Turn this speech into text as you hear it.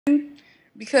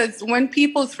Because when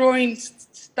people throwing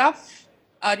stuff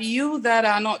at you that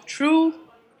are not true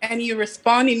and you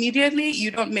respond immediately, you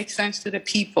don't make sense to the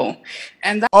people.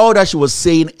 And all that she was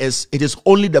saying is it is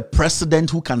only the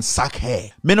president who can sack her.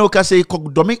 Menoka say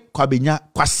kokdomi kwabenya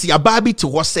kwasiababi to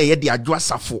what say the Adwoa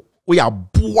Safo. We are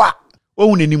boa.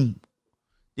 Oh nenim.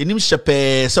 The name shepe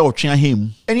say otwea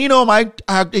him. And you know my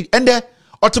and there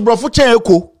otobrofo chen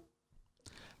eko.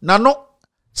 Na no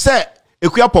say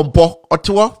ekuya pompo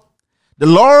otewo. The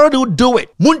Lord will do it.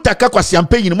 Muntaka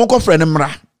kwasiampe yin monko frɛ ne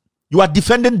mra. You are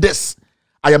defending this.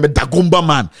 I am a Dagomba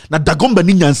man. Na Dagomba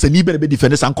ni nyansani be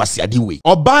defend san kwasi adi way.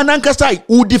 Oba nankasa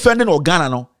who defending Ghana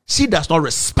no. She does not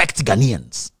respect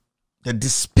Ghanaians. The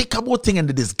despicable thing and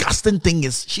the disgusting thing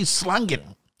is she's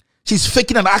slanging. She's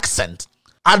faking an accent.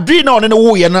 Adrina on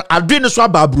no way na adrina so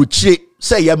aba abruchire.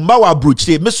 Say ye mma wa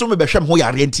abruchire. Me so me behwem ho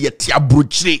yare nti ye ti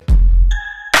abruchire.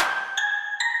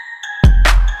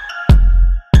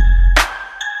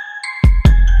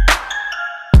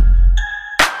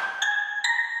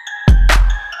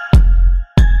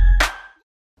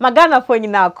 Magana for you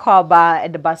now call by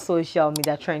the social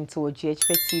media trend to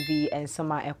GhPage TV and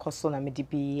some ekoso na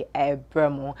medibi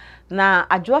bremo na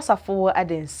Adwoa Safo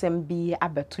aden sembi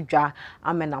abetudwa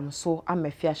amenam so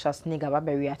Afia Schwar nigga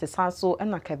baberi ate sanso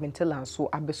na Kevin Taylor so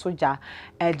abesoja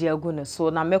de agune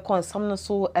so na mekon sam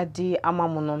so de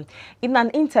amamono in an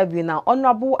interview na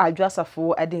honorable Adwoa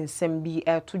Safo aden sembi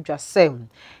tudwa sem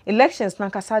elections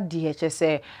na kasa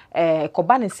DHS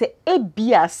kobane se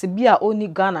ebia sebia oni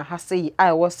Ghana hase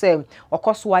I was say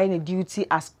okoswa in duty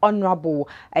as honorable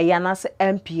Ayanas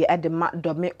MP at the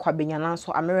Dome Kwabenya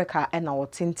so America and our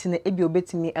tintine ebi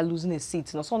obetimi losing a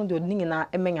seat no so no de odini na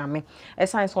emenyame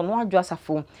science on Adwoa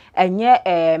Safo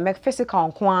enye me physical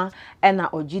nko a na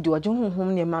ogidi oje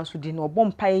honhom ne man so di no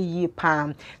bompa yi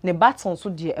pam ne baton so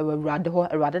de awurade ho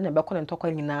awurade na be kono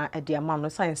ntokwa nyina de ama no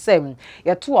science sem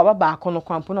ye to ababa akono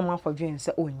kwampo no manfa dwen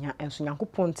se onya enso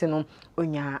nyankopon te no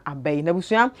onya abai na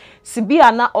busua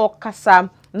sibia na okasa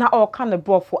na all kind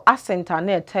of for accent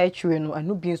na etachwe no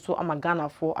anu bi so amagana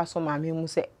for asomame mu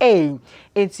se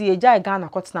enti eja Ghana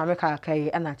kotina America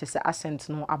kai na che se accent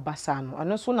no abasa no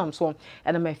anu so nam so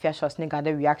na me Afia Schwar ne ga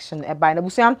the reaction e by na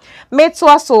busia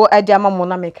meto so e dia mamo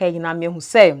na me kai na me hu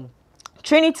se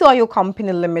Trinity Oil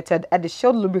Company Limited at the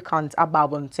Shield Lubricant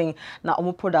ababonting na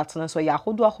omo product no so ya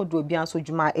hodo bia so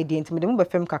djuma edi ntime dem be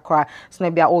fem kakra so na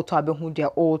bia auto abehu de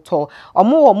auto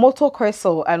omo motor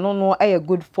crystal eno no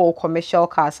good for commercial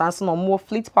cars and so no more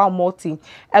fleet power multi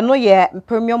eno ye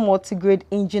premium multi grade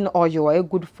engine oil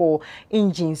good for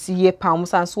engines ye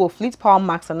pounds and so fleet power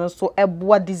max and so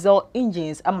Adwoa diesel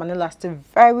engines amane last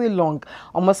very long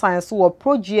omo science so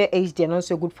pro GhPage and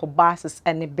also good for buses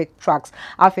and big trucks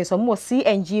after so more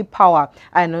CNG power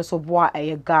and also boa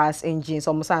gas engines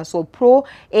almost so pro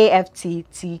AFT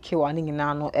TK1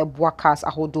 nyina no eboa cars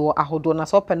ahodo na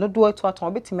so peno do to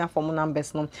aton betimi afom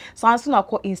numbers no so na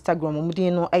ko Instagram mo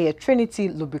din no Trinity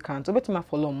lubricant betimi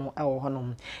follow mo e wo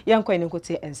honom yenko ene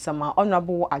kote ensama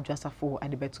honorable Adwoa Safo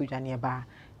and betu dwane ba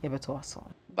ye beto aso.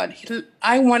 But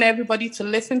I want everybody to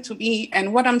listen to me,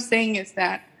 and what I'm saying is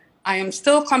that I am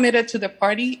still committed to the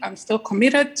party. I'm still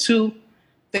committed to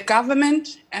the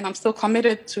government, and I'm still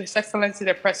committed to His Excellency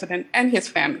the President and his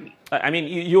family. I mean,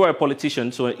 you are a politician,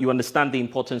 so you understand the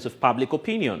importance of public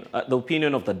opinion, the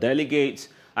opinion of the delegates.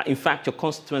 In fact, your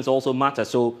constituents also matter,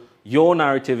 so your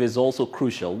narrative is also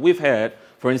crucial. We've heard,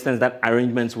 for instance, that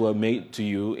arrangements were made to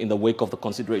you in the wake of the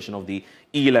consideration of the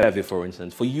E-levy, for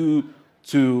instance, for you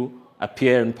to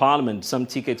appear in Parliament. Some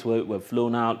tickets were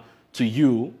flown out to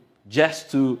you just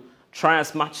to try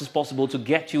as much as possible to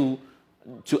get you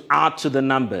to add to the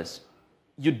numbers.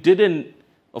 You didn't,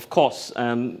 of course,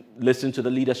 listen to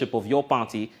the leadership of your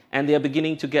party, and they are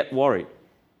beginning to get worried.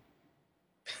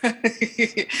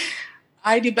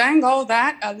 I debunk all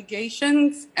that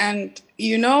allegations, and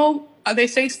you know, they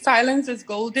say silence is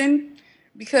golden,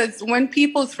 because when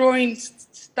people throwing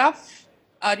stuff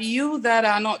at you that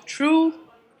are not true,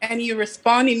 and you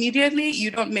respond immediately, you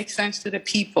don't make sense to the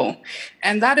people.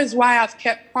 And that is why I've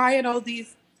kept quiet all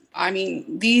these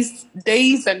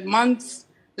days and months,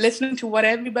 listening to what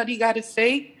everybody got to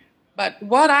say. But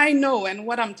what I know and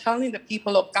what I'm telling the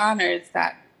people of Ghana is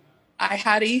that I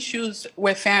had issues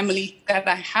with family that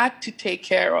I had to take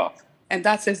care of. And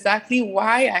that's exactly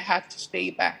why I had to stay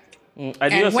back.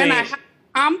 And when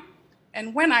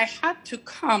I had to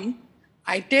come,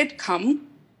 I did come.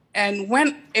 And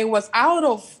when it was out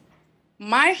of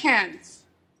my hands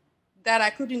that I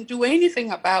couldn't do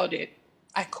anything about it,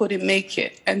 I couldn't make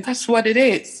it. And that's what it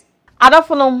is.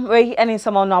 Adafonom we any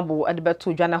sama no abo e de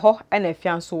beto dwane ho e na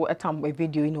afianso etam e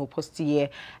video no post here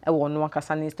e wo no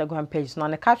akasa na Instagram page no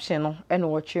na caption no e no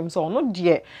watchim so no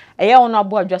de e ye ono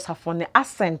abo Adwoa Safo ne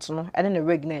accent no e ne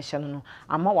resignation no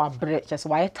ama wa bre just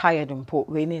why tired mpo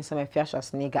we ni nsema afiasha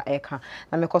snega e ka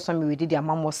na me koso me we did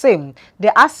amamo same the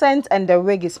accent and the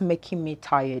rig is making me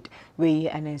tired we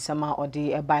and nsema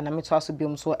odi e ba na me to aso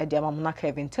biom so e de amamo na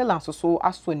Kevin Taylor so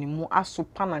aso ni mu aso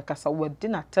panankasa we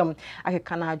dinatem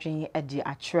akeka na adwen edi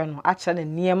achre no achre ne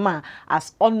niema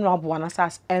as honorable and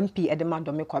as MP edema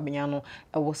dome kwabenya no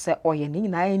e wo se oye ni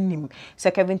na anim se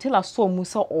Kevin Taylor so mu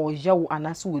se oye wo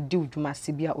anaso wo di udwuma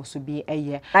sibia osubi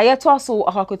eye na ye to so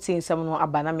akakoti nsem no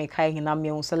abana me kai hina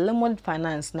me wo se lemon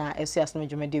finance na esias no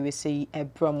dwumade we sei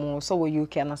ebromo so wo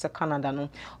UK na se Canada no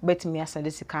betimi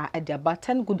asende sika edi about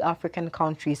 10 good African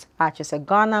countries achese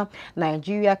Ghana,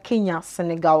 Nigeria, Kenya,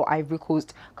 Senegal, Ivory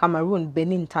Coast, Cameroon,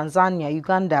 Benin, Tanzania,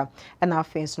 Uganda and our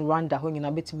friends Rwanda ho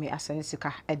nyina betimi asene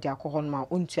sika e de akohon ma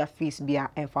ontua face bia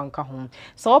enfanka ho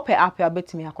so ope app ya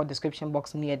betimi akọ description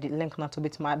box near the link na to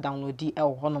betimi download the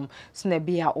honom sna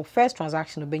bia o first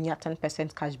transaction obenya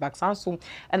 10% cashback sanso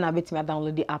and na betimi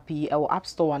download the app e app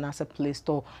store na as Play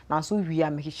Store na so wi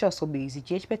am make sure so be easy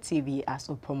GhPage TV as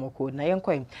a promo code na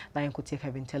yenko take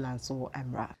Kevin Taylor so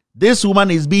emra. This woman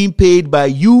is being paid by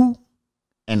you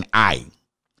and I.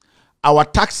 Our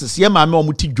taxes, ye mame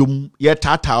omuti dwom, ye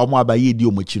tata omo abaye di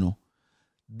omochi no.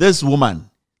 This woman,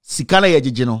 sikana ye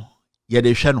jeje no, ye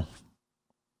de hwe no.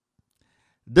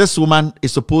 This woman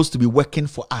is supposed to be working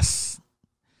for us.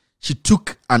 She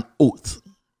took an oath.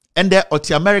 And there at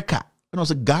America, and I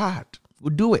said, God will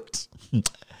do it.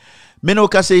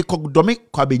 Menoka say kogdomi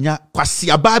kwabenya kwasi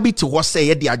ababi ti wo say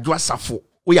ye de Adwoa Safo.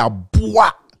 We are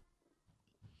boa.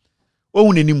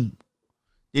 O nenim.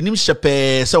 Yenim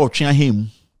shepe se otwea hem.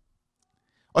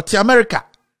 Oti America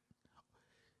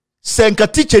senka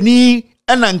teacher ni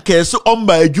enanke so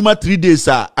omba adwuma 3 days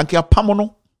anke apamo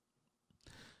no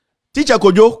teacher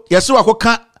kojo yeso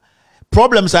akoka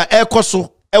problems ekoso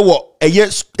ewo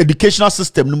educational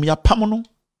system no ya pamo no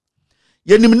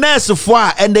yenim nurse fo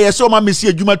and yeso ma mesi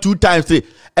adwuma 2 times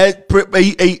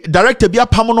director bia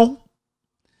pamo no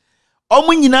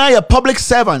omo nyina ya public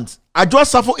servant. Adwoa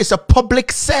Safo is a public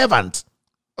servant.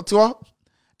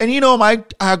 And you know my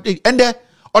and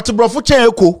Otobrofo chen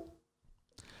eko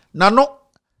na no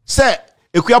say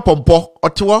ekuya pompo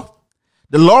otewo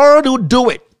the Lord will do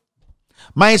it.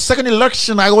 My second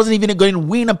election I wasn't even going to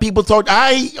win and people thought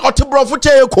Otobrofo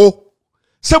chen eko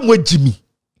semwe Jimmy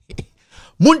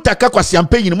muntaka kwasi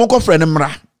ampenyi mo ko friend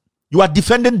mra you are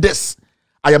defending this.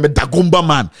 I am a Dagomba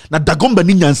man na Dagomba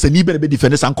ni nyansani be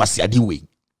defend san kwasi ade we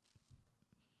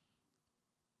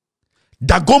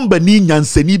Dagomba ni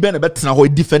nyansani be na betena ho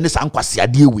defend san kwasi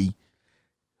ade we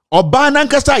Obana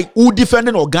Nkasai, who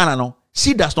defending Ghana no,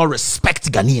 she does not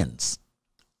respect Ghanaians.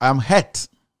 I'm hurt.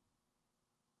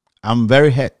 I'm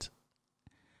very hurt.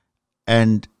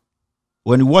 And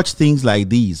when you watch things like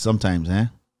these, sometimes,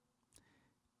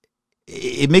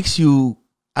 it makes you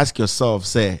ask yourself,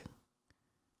 say,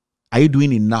 are you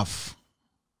doing enough?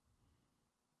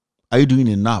 Are you doing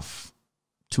enough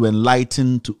to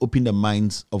enlighten, to open the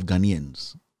minds of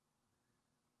Ghanaians?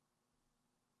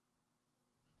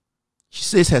 She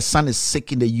says her son is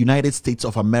sick in the United States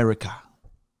of America.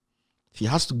 She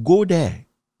has to go there,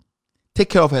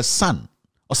 take care of her son.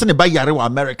 Or send a ba yare wa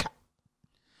America.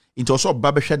 Into also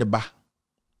babesha de ba.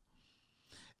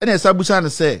 And as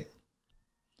Abusan say,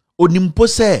 Onimpo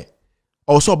say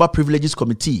also about privileges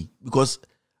committee because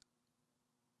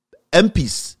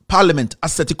MPs Parliament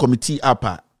Asset Committee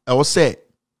apa. I will say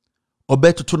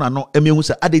Obeto tuna no emi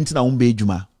say adentina umbe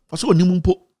ejuma. Faso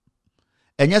onimpo.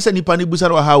 Enya se nipa ni busa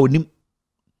no ha onim.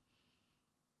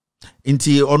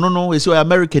 Inti onono we say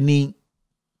American ni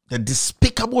the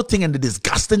despicable thing and the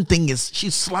disgusting thing is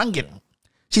she's slanging.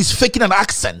 She's faking an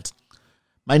accent.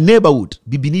 My neighborhood,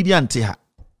 bibini bi ante ha.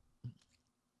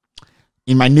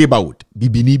 In my neighborhood,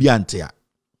 bibini bi ante ha.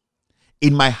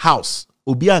 In my house,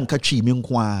 obi anka twi mi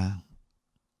nkwa.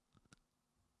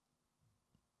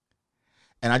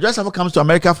 And Adwoa Safo comes to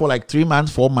America for like 3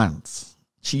 months, 4 months.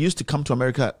 She used to come to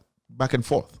America back and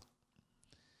forth.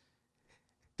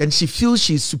 Then she feels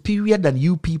she's superior than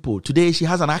you people. Today she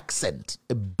has an accent,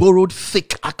 a borrowed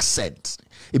fake accent.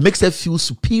 It makes her feel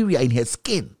superior in her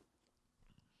skin.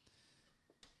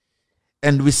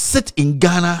 And we sit in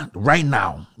Ghana right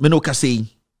now. Menoka say,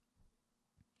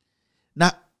 na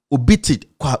obitit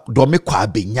kwa dome kwa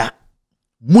benya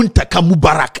Muntaka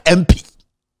Mubarak MP.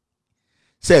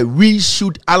 Say we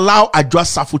should allow Adwoa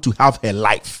Safo to have her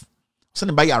life.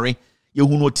 Send by yare. You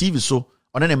who know TV so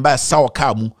on an buy sour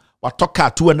car mu what talk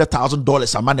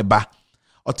 $200,000 a man ba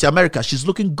or to America she's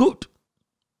looking good.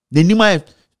 Nenima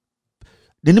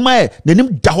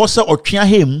dahose or tria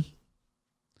him.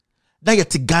 That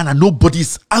yet Ghana, nobody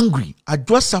is angry.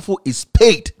 Adwoa Safo is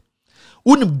paid.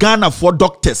 Unim Ghana for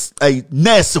doctors, a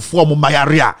nurse for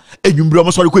Mayaria, and you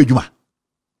bring sorry Juma.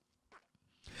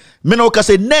 Menoka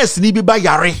say nurse ni bi ba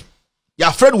yare.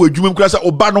 Your friend will Jumim Crasa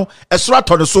Obano, a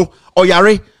srat so, or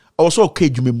yare, also okay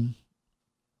Jumim.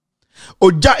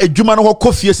 Oja a Jumano ho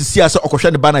coffee as a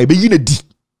okoshan bana be yin a di.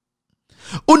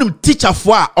 Unim teacher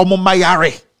for omo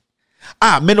mayare.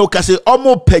 Menoka say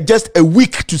almost pay just a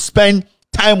week to spend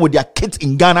time with their kids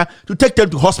in Ghana to take them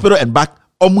to hospital and back.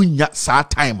 Omunya sa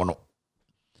time ono.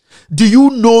 Do you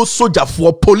know soldier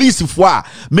for police for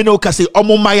Menoka say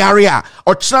omo mayarea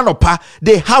or Chinanopa,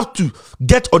 they have to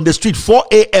get on the street 4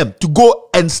 a.m. to go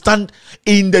and stand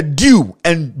in the dew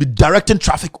and be directing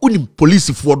traffic. Unim police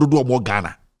for do omo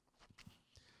Ghana.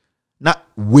 Na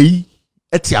we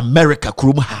eti America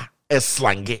kurumha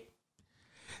eslange.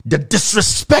 The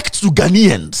disrespect to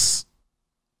Ghanaians.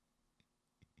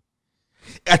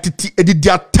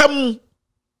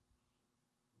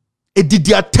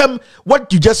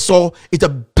 What you just saw is the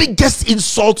biggest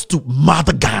insult to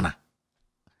Mother Ghana.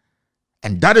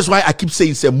 And that is why I keep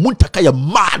saying, say, Muntaka, you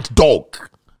mad dog.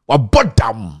 Or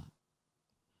bottom.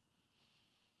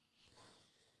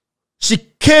 She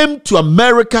came to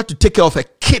America to take care of her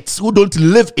kids who don't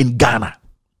live in Ghana.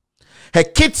 Her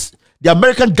kids, the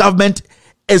American government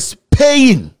is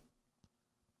paying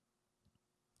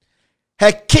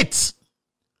her kids,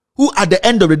 who at the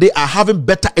end of the day are having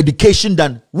better education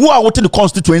than who are wanting the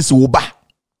constituency uba.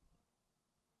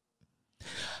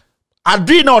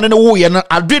 Adrina on no way na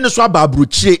adrina so aba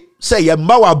abruchire say ye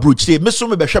ma wa abruchire me so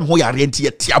me behwem ho yare nti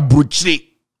ye ti abruchire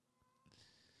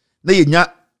na ye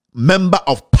nya member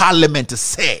of parliament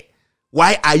say,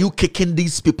 why are you kicking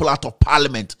these people out of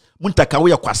parliament? Muntaka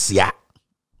we yakwasea.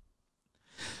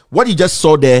 What you just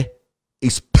saw there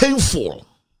is painful.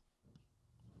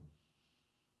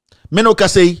 Menoka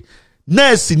say,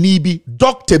 nurse ni bi,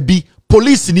 doctor bi,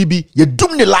 police ni bi, ye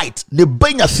doom the light, ne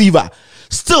bring a fever.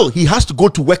 Still, he has to go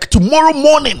to work tomorrow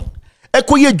morning.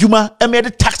 Eko ye juma, eme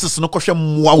the taxes no koshe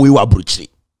mwa we wa bruchi.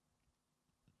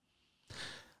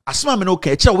 Asma menoka,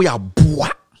 echa we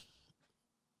abua.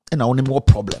 And I want more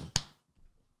problem.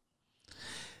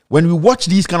 When we watch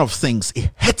these kind of things,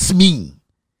 it hurts me.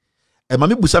 And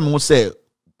Mami Busami will say,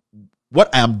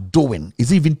 what I am doing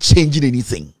is even changing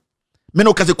anything.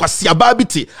 Meno kaze kwa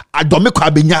siababiti adome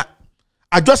kwa benya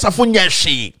Adwoa Safo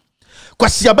nyeshi kwa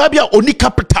siababi a oni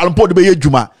capital mpo de be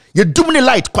juma ye dumni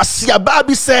light kwa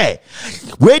siababi se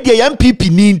we de ya MPP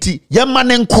ninti ye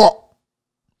mane nko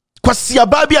kwa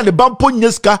siababi a ne bampo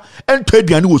nyeska ento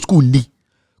aduane wo school ni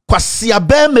kwa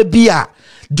siabeme bia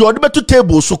de ode beto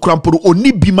table so kramporo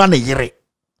oni bi ma ne yere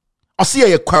ose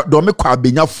ye kwa dome kwa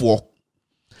benyafo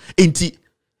enti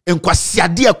enkwa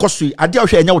siade ekoso ade a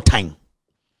hwe enya wotan.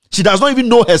 She does not even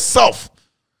know herself.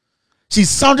 She's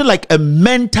sounding like a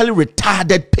mentally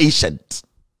retarded patient.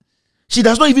 She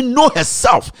does not even know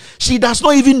herself. She does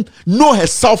not even know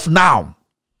herself now.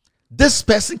 This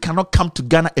person cannot come to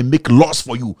Ghana and make laws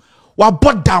for you.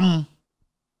 Wabodam.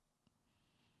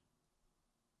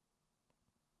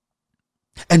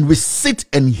 And we sit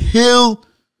and hail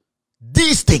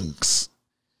these things.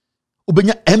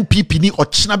 Ubenya MPP ni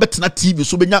ochina betina TV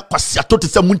so ubenya kwasiato te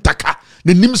se Muntaka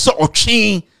ne nimso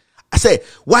oching. I say,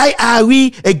 why are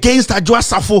we against Adwoa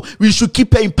Safo? We should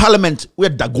keep her in parliament. We're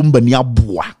Dagumba ni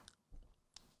abua.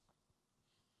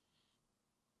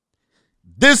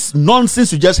 This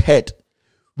nonsense you just heard,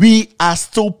 we are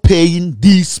still paying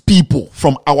these people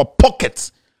from our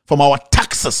pockets, from our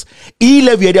taxes.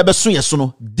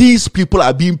 These people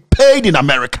are being paid in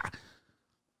America.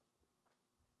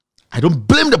 I don't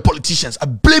blame the politicians. I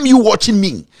blame you watching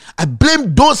me. I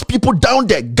blame those people down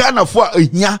there. Ghana for a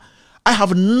year. I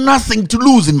have nothing to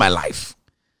lose in my life.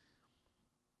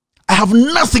 I have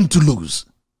nothing to lose.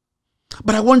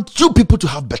 But I want you people to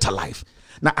have better life.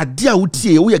 Now, adia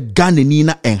utie we are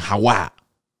Ghananina and Hawa.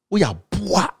 We are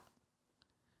boa.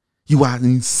 You are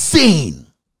insane.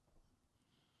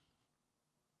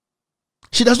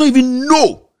 She does not even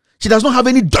know. She does not have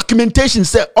any documentation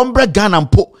say Umbra Ghana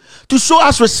po to show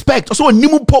us respect. Also,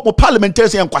 nimu po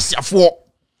parliamentarians and kwasiafo.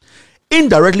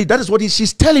 Indirectly, that is what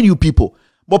she's telling you people.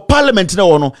 But parliament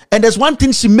no, and there's one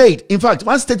thing she made. In fact,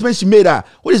 one statement she made,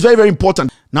 what is very, very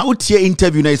important. Now, Utie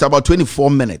interview now is about 24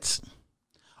 minutes.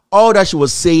 All that she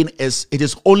was saying is, it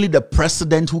is only the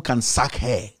president who can sack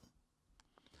her.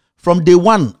 From day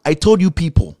one, I told you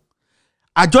people,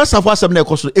 Adwoa Safo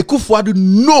Ekufuado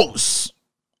knows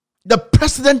the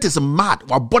president is mad.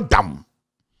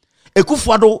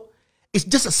 Ekufuado is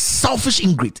just a selfish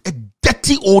ingrate, a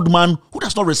dirty old man who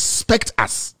does not respect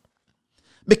us.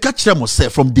 Me catch them say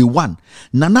from day one.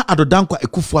 Nana Addo Dankwa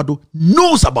Akufo-Addo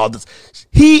knows about this.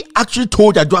 He actually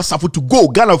told Adwoa Safo to go.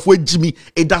 Ghana for Jimmy.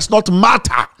 It does not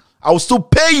matter. I will still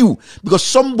pay you because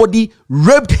somebody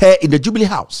raped her in the Jubilee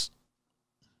House.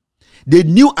 They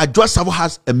knew Adwoa Safo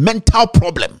has a mental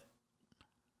problem.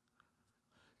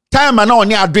 Time na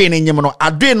oni adwene nyem no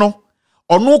adwene no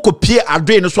ono ko pie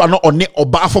adwene so ano one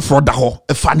oba afoforo da ho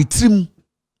e fa ne trim.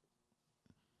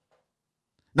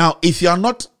 Now if you are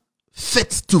not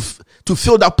fit to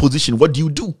fill that position, what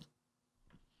do?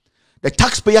 The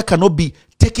taxpayer cannot be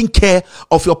taking care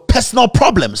of your personal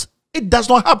problems. It does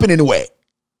not happen anywhere.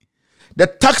 The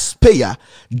taxpayer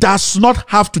does not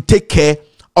have to take care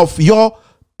of your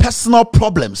personal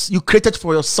problems you created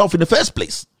for yourself in the first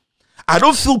place. I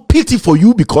don't feel pity for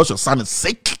you because your son is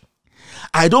sick.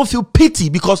 I don't feel pity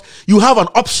because you have an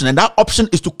option, and that option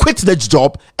is to quit the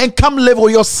job and come live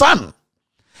with your son.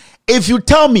 If you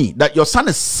tell me that your son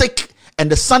is sick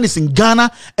and the son is in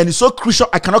Ghana and it's so crucial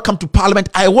I cannot come to parliament,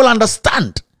 I will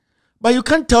understand. But you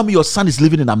can't tell me your son is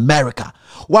living in America.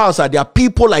 Whilst there are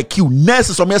people like you,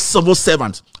 nurses or civil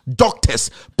servants,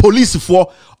 doctors, police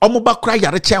for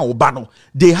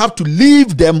they have to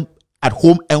leave them at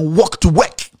home and walk to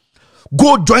work.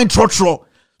 Go join Trotro,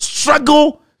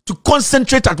 struggle to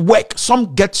concentrate at work.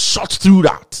 Some get shot through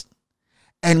that.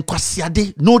 And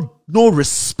Kwasiade, no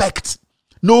respect,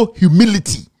 no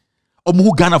humility.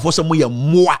 Omu Ghana for some way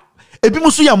more. Ebi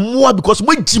musu ya more because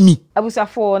we Jimmy.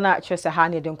 Abusafo na chese ha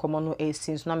ne den komo no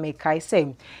since na make kai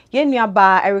say. Ye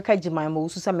nuaba Erica Jimaimo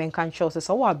susa menka ncho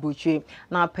se wo abrochwe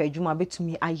na pa adwuma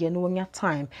betumi aye no nya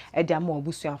time e de ama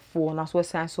abusafo na so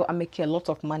say so make a lot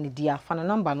of money dia fa na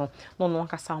number no no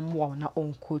nkasa mo na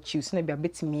on coach you na bia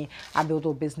betumi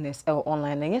abuild business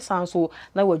online na ye san so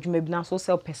na wadwuma bi na so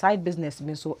sell side business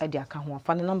bi so e de aka ho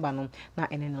fa na number no na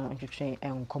ene no ntwetwe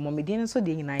enkomo medin so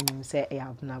de nyina nim se e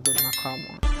abuna god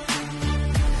makamo.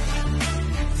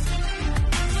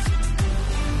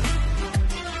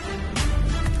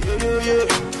 Yeah.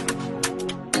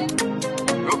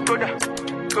 Go down.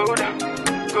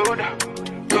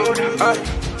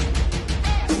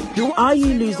 Are you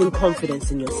losing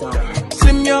confidence in yourself?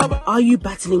 Are you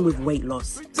battling with weight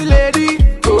loss?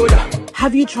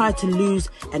 Have you tried to lose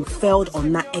and failed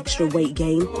on that extra weight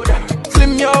gain?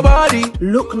 Slim your body.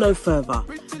 Look no further.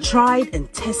 Tried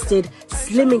and tested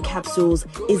slimming capsules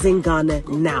is in Ghana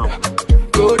now.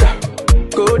 Go down.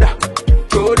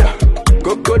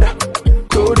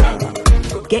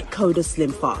 Get Coda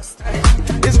Slim fast.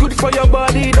 It's good for your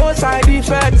body, no side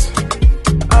effects.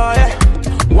 Oh yeah.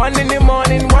 One in the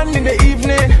morning, one in the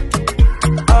evening.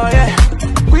 Oh yeah.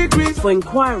 For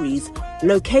inquiries,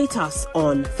 locate us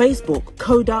on Facebook,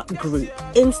 Coda Group,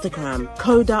 Instagram,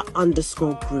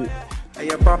 Coda_Group.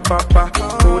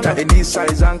 Coda in this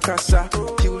size and casa.